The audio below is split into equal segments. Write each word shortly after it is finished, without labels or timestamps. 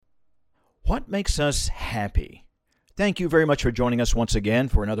What makes us happy? Thank you very much for joining us once again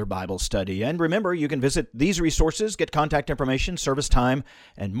for another Bible study. And remember, you can visit these resources, get contact information, service time,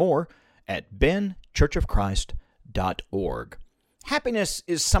 and more at benchurchofchrist.org. Happiness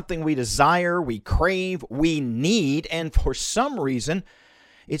is something we desire, we crave, we need, and for some reason,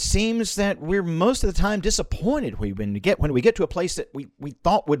 it seems that we're most of the time disappointed when we get to a place that we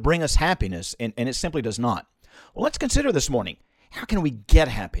thought would bring us happiness, and it simply does not. Well, let's consider this morning, how can we get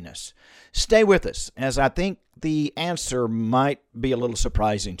happiness? Stay with us, as I think the answer might be a little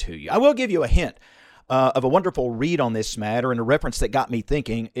surprising to you. I will give you a hint of a wonderful read on this matter, and a reference that got me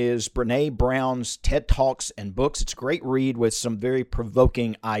thinking is Brene Brown's TED Talks and books. It's a great read with some very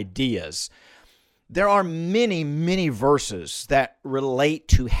provoking ideas. There are many, many verses that relate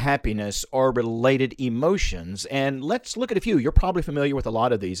to happiness or related emotions, and let's look at a few. You're probably familiar with a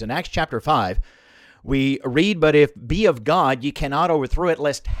lot of these. In Acts chapter 5, we read, "But if be of God, ye cannot overthrow it,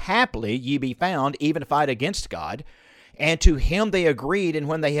 lest haply ye be found even fight against God. And to him they agreed, and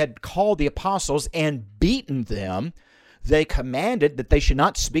when they had called the apostles and beaten them, they commanded that they should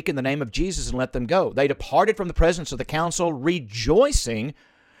not speak in the name of Jesus and let them go. They departed from the presence of the council, rejoicing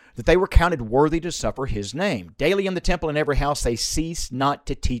that they were counted worthy to suffer his name. Daily in the temple and every house they ceased not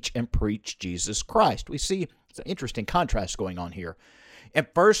to teach and preach Jesus Christ." We see it's an interesting contrast going on here. In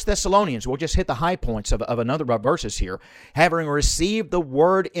 1 Thessalonians, we'll just hit the high points of another verses here. "Having received the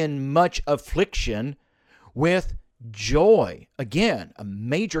word in much affliction with joy." Again, a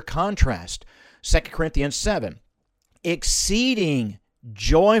major contrast. 2 Corinthians 7, "exceeding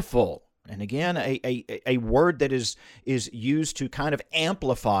joyful." And again, a word that is used to kind of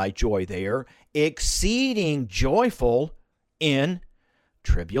amplify joy there. "Exceeding joyful in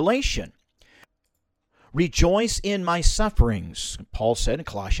tribulation. Rejoice in my sufferings," Paul said in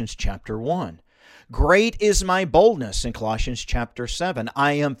Colossians chapter 1. "Great is my boldness," in Colossians chapter 7.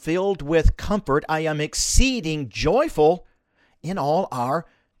 "I am filled with comfort. I am exceeding joyful in all our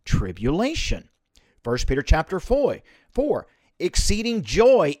tribulation." 1 Peter chapter 4. "Exceeding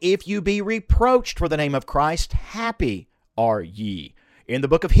joy if you be reproached for the name of Christ. Happy are ye." In the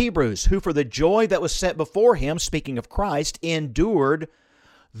book of Hebrews, "Who for the joy that was set before him," speaking of Christ, "endured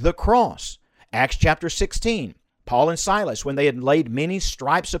the cross." Acts chapter 16, Paul and Silas, when they had laid many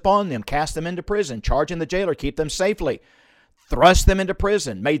stripes upon them, cast them into prison, charging the jailer, keep them safely, thrust them into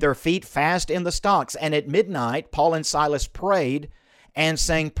prison, made their feet fast in the stocks. And at midnight, Paul and Silas prayed and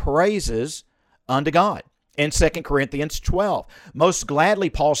sang praises unto God. In 2 Corinthians 12, "Most gladly,"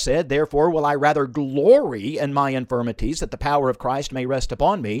 Paul said, "therefore will I rather glory in my infirmities, that the power of Christ may rest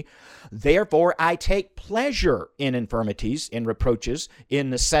upon me. Therefore I take pleasure in infirmities, in reproaches, in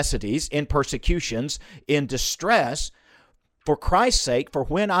necessities, in persecutions, in distress, for Christ's sake, for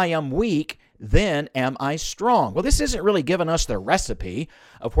when I am weak, then am I strong." Well, this isn't really giving us the recipe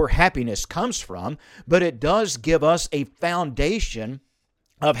of where happiness comes from, but it does give us a foundation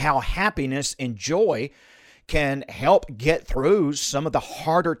of how happiness and joy can help get through some of the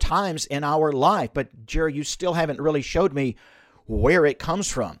harder times in our life. But Jerry, you still haven't really showed me where it comes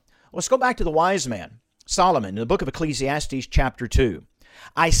from. Let's go back to the wise man, Solomon, in the book of Ecclesiastes chapter 2.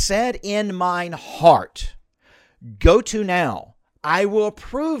 "I said in mine heart, go to now, I will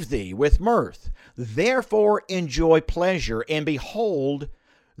approve thee with mirth. Therefore enjoy pleasure, and behold,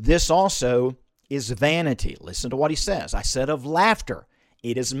 this also is vanity." Listen to what he says. "I said of laughter,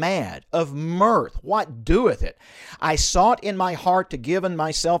 it is mad. Of mirth, what doeth it? I sought in my heart to give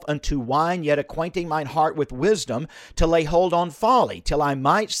myself unto wine, yet acquainting mine heart with wisdom, to lay hold on folly, till I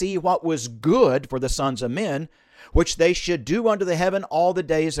might see what was good for the sons of men, which they should do unto the heaven all the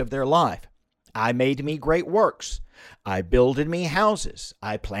days of their life. I made me great works. I builded me houses.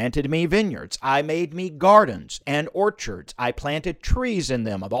 I planted me vineyards. I made me gardens and orchards. I planted trees in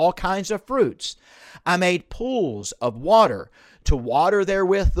them of all kinds of fruits. I made pools of water, to water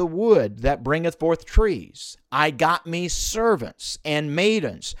therewith the wood that bringeth forth trees. I got me servants and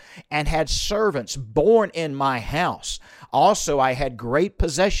maidens, and had servants born in my house. Also I had great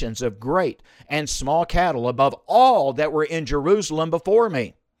possessions of great and small cattle, above all that were in Jerusalem before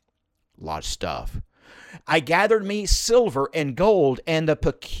me." A lot of stuff. "I gathered me silver and gold, and the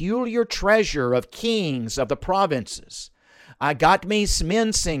peculiar treasure of kings of the provinces. I got me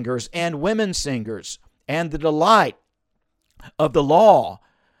men singers and women singers, and the delight of the law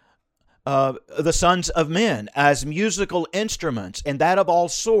of the sons of men, as musical instruments, and that of all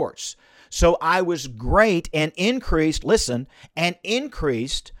sorts. So I was great and increased," listen, "and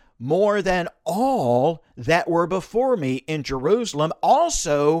increased more than all that were before me in Jerusalem.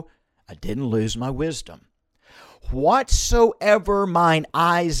 Also, I didn't lose my wisdom. Whatsoever mine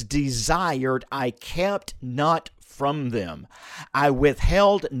eyes desired, I kept not from them. I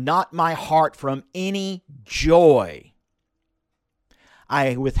withheld not my heart from any joy.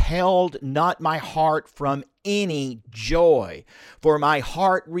 I withheld not my heart from any joy, for my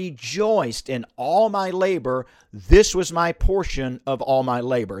heart rejoiced in all my labor. This was my portion of all my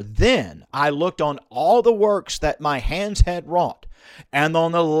labor. Then I looked on all the works that my hands had wrought, and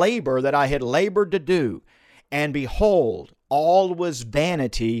on the labor that I had labored to do, and behold, all was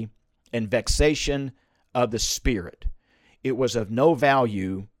vanity and vexation of the spirit. It was of no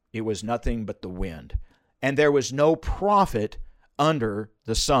value, it was nothing but the wind, and there was no profit under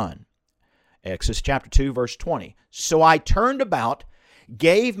the sun. Exodus chapter 2, verse 20. So I turned about,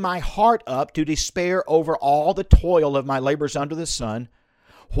 gave my heart up to despair over all the toil of my labors under the sun.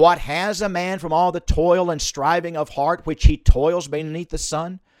 What has a man from all the toil and striving of heart which he toils beneath the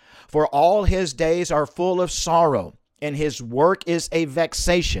sun? For all his days are full of sorrow, and his work is a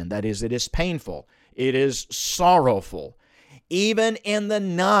vexation. That is, it is painful. It is sorrowful. Even in the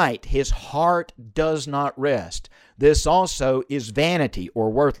night, his heart does not rest. This also is vanity or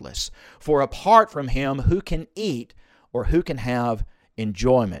worthless. For apart from him, who can eat or who can have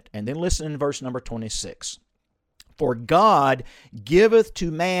enjoyment? And then listen in verse number 26. For God giveth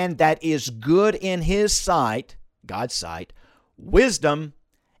to man that is good in his sight, God's sight, wisdom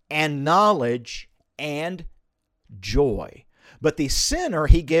and knowledge and joy. But the sinner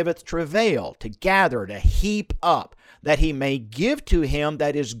he giveth travail, to gather, to heap up, that he may give to him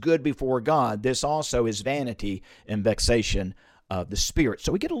that is good before God. This also is vanity and vexation of the spirit.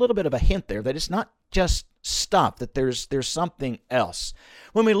 So we get a little bit of a hint there that it's not just stuff, that there's something else.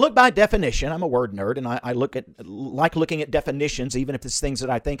 When we look by definition, I'm a word nerd, and I like looking at definitions, even if it's things that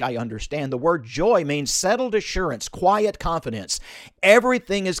I think I understand. The word joy means settled assurance, quiet confidence.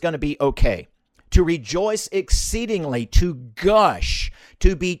 Everything is going to be okay. To rejoice exceedingly, to gush,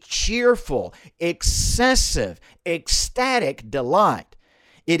 to be cheerful, excessive, ecstatic delight.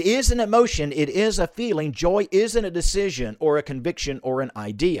 It is an emotion, it is a feeling. Joy isn't a decision or a conviction or an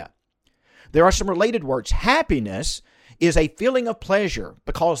idea. There are some related words. Happiness is a feeling of pleasure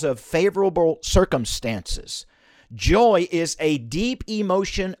because of favorable circumstances. Joy is a deep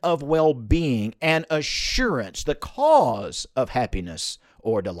emotion of well-being and assurance, the cause of happiness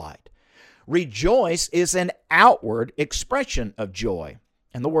or delight. Rejoice is an outward expression of joy.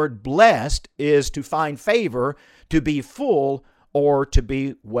 And the word blessed is to find favor, to be full, or to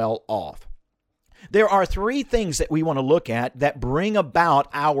be well off. There are three things that we want to look at that bring about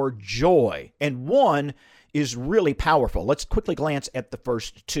our joy. And one is really powerful. Let's quickly glance at the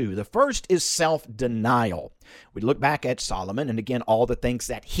first two. The first is self-denial. We look back at Solomon and again, all the things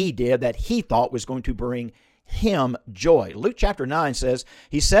that he did that he thought was going to bring him joy. Luke chapter 9 says,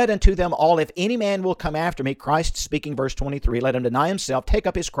 He said unto them all, If any man will come after me, Christ speaking, verse 23, let him deny himself, take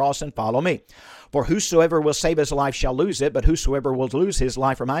up his cross, and follow me. For whosoever will save his life shall lose it, but whosoever will lose his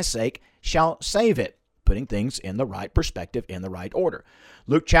life for my sake shall save it. Putting things in the right perspective, in the right order.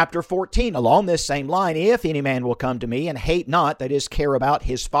 Luke chapter 14, along this same line, If any man will come to me and hate not, that is, care about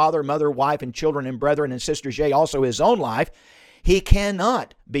his father, mother, wife, and children, and brethren, and sisters, yea, also his own life, he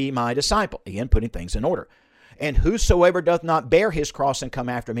cannot be my disciple. Again, putting things in order. And whosoever doth not bear his cross and come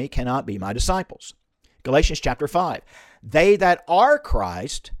after me cannot be my disciples. Galatians chapter 5. They that are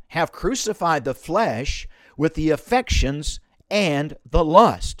Christ have crucified the flesh with the affections and the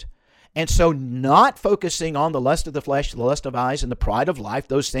lust. And so not focusing on the lust of the flesh, the lust of eyes, and the pride of life,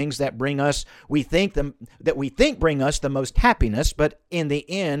 those things that bring us, we think bring us the most happiness, but in the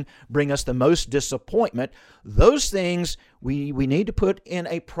end bring us the most disappointment. Those things we need to put in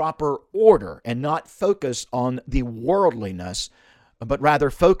a proper order and not focus on the worldliness, but rather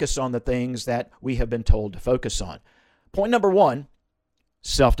focus on the things that we have been told to focus on. Point number one,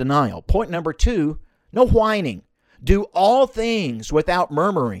 self-denial. Point number two, no whining. Do all things without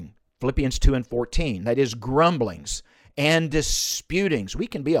murmuring. Philippians 2 and 14, that is grumblings and disputings. We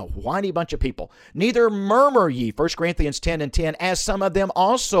can be a whiny bunch of people. Neither murmur ye, 1 Corinthians 10 and 10, as some of them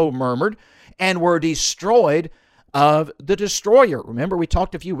also murmured and were destroyed of the destroyer. Remember, we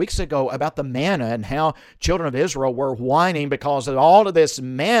talked a few weeks ago about the manna and how children of Israel were whining because of all of this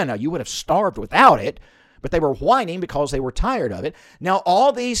manna. You would have starved without it, but they were whining because they were tired of it. Now,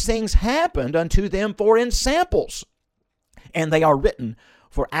 all these things happened unto them for ensamples, and they are written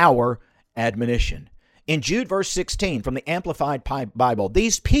for our admonition. In Jude verse 16 from the Amplified Bible,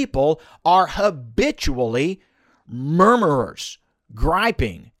 these people are habitually murmurers,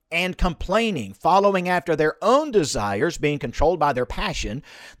 griping and complaining, following after their own desires, being controlled by their passion.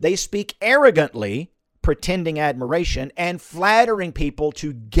 They speak arrogantly, pretending admiration, and flattering people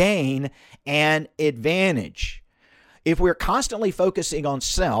to gain an advantage. If we're constantly focusing on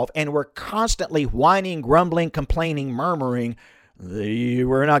self and we're constantly whining, grumbling, complaining, murmuring,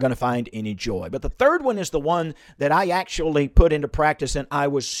 we're not going to find any joy. But the third one is the one that I actually put into practice, and I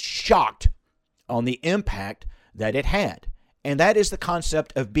was shocked on the impact that it had. And that is the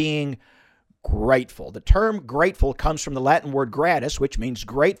concept of being grateful. The term grateful comes from the Latin word gratus, which means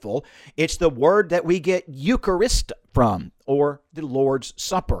grateful. It's the word that we get Eucharist from, or the Lord's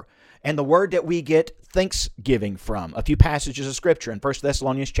Supper, and the word that we get thanksgiving from. A few passages of Scripture in 1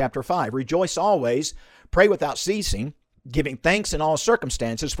 Thessalonians chapter 5. Rejoice always, pray without ceasing, giving thanks in all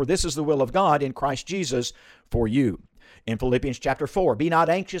circumstances, for this is the will of God in Christ Jesus for you. In Philippians chapter 4, be not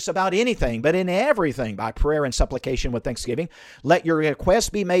anxious about anything, but in everything, by prayer and supplication with thanksgiving, let your requests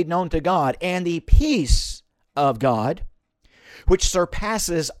be made known to God, and the peace of God, which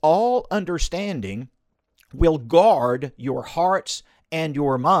surpasses all understanding, will guard your hearts and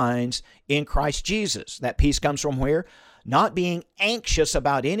your minds in Christ Jesus. That peace comes from where? Not being anxious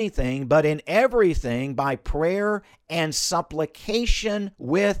about anything, but in everything, by prayer and supplication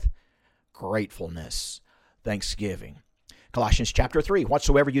with gratefulness, thanksgiving. Colossians chapter 3,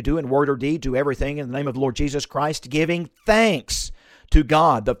 whatsoever you do in word or deed, do everything in the name of the Lord Jesus Christ, giving thanks to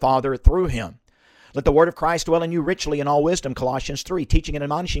God the Father through him. Let the word of Christ dwell in you richly in all wisdom, Colossians 3, teaching and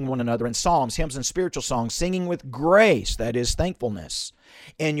admonishing one another in psalms, hymns, and spiritual songs, singing with grace, that is thankfulness,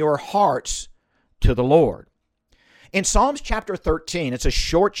 in your hearts to the Lord. In Psalms chapter 13, it's a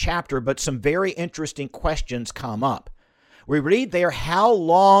short chapter, but some very interesting questions come up. We read there, how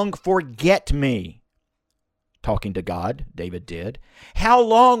long forget me? Talking to God, David did. How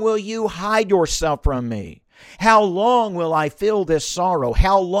long will you hide yourself from me? How long will I feel this sorrow?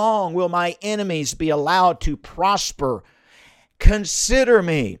 How long will my enemies be allowed to prosper? Consider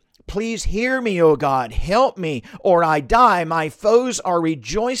me. Please hear me, O God. Help me, or I die. My foes are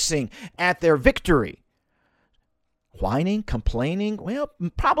rejoicing at their victory. Whining, complaining? Well,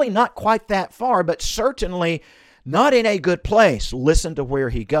 probably not quite that far, but certainly not in a good place. Listen to where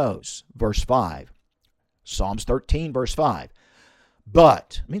he goes. Verse 5. Psalms 13, verse 5.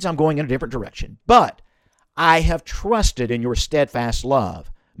 But, means I'm going in a different direction. But I have trusted in your steadfast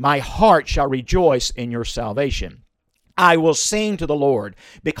love. My heart shall rejoice in your salvation. I will sing to the Lord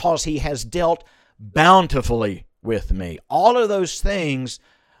because he has dealt bountifully with me. All of those things,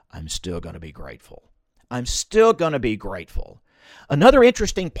 I'm still going to be grateful. I'm still going to be grateful. Another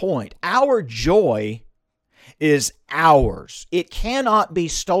interesting point, our joy is ours. It cannot be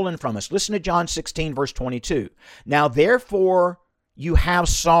stolen from us. Listen to John 16, verse 22. Now, therefore, you have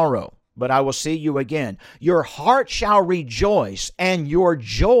sorrow, but I will see you again. Your heart shall rejoice, and your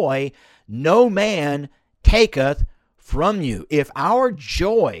joy no man taketh from you. If our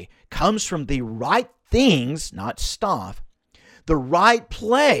joy comes from the right things, not stuff, the right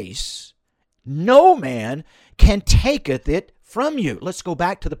place, no man can taketh it from you. Let's go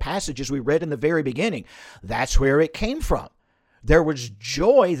back to the passages we read in the very beginning. That's where it came from. There was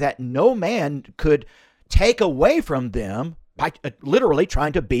joy that no man could take away from them by literally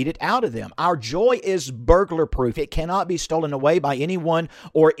trying to beat it out of them. Our joy is burglar proof. It cannot be stolen away by anyone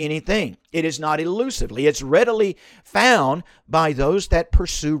or anything. It is not elusively. It's readily found by those that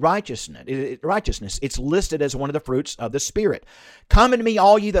pursue righteousness. It's listed as one of the fruits of the Spirit. Come unto me,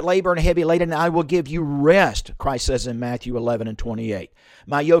 all ye that labor and are heavy laden, and I will give you rest, Christ says in Matthew 11 and 28.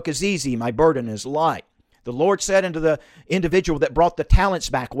 My yoke is easy, my burden is light. The Lord said unto the individual that brought the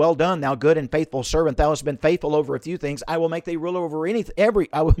talents back, well done, thou good and faithful servant. Thou hast been faithful over a few things. I will make thee rule over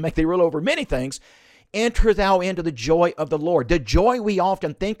I will make thee rule over many things. Enter thou into the joy of the Lord. The joy we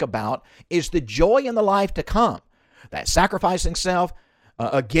often think about is the joy in the life to come. That sacrificing self,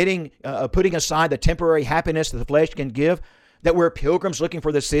 putting aside the temporary happiness that the flesh can give, that we're pilgrims looking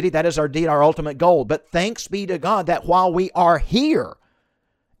for the city. That is indeed our ultimate goal. But thanks be to God that while we are here,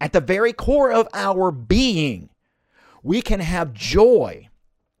 at the very core of our being, we can have joy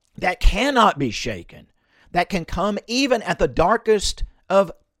that cannot be shaken, that can come even at the darkest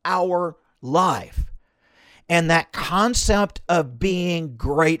of our life. And that concept of being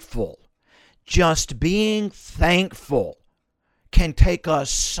grateful, just being thankful, can take us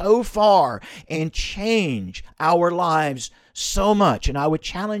so far and change our lives so much. And I would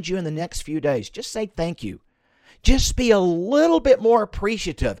challenge you in the next few days, just say thank you. Just be a little bit more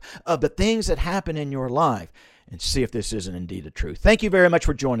appreciative of the things that happen in your life and see if this isn't indeed the truth. Thank you very much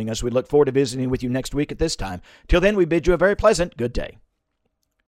for joining us. We look forward to visiting with you next week at this time. Till then, we bid you a very pleasant good day.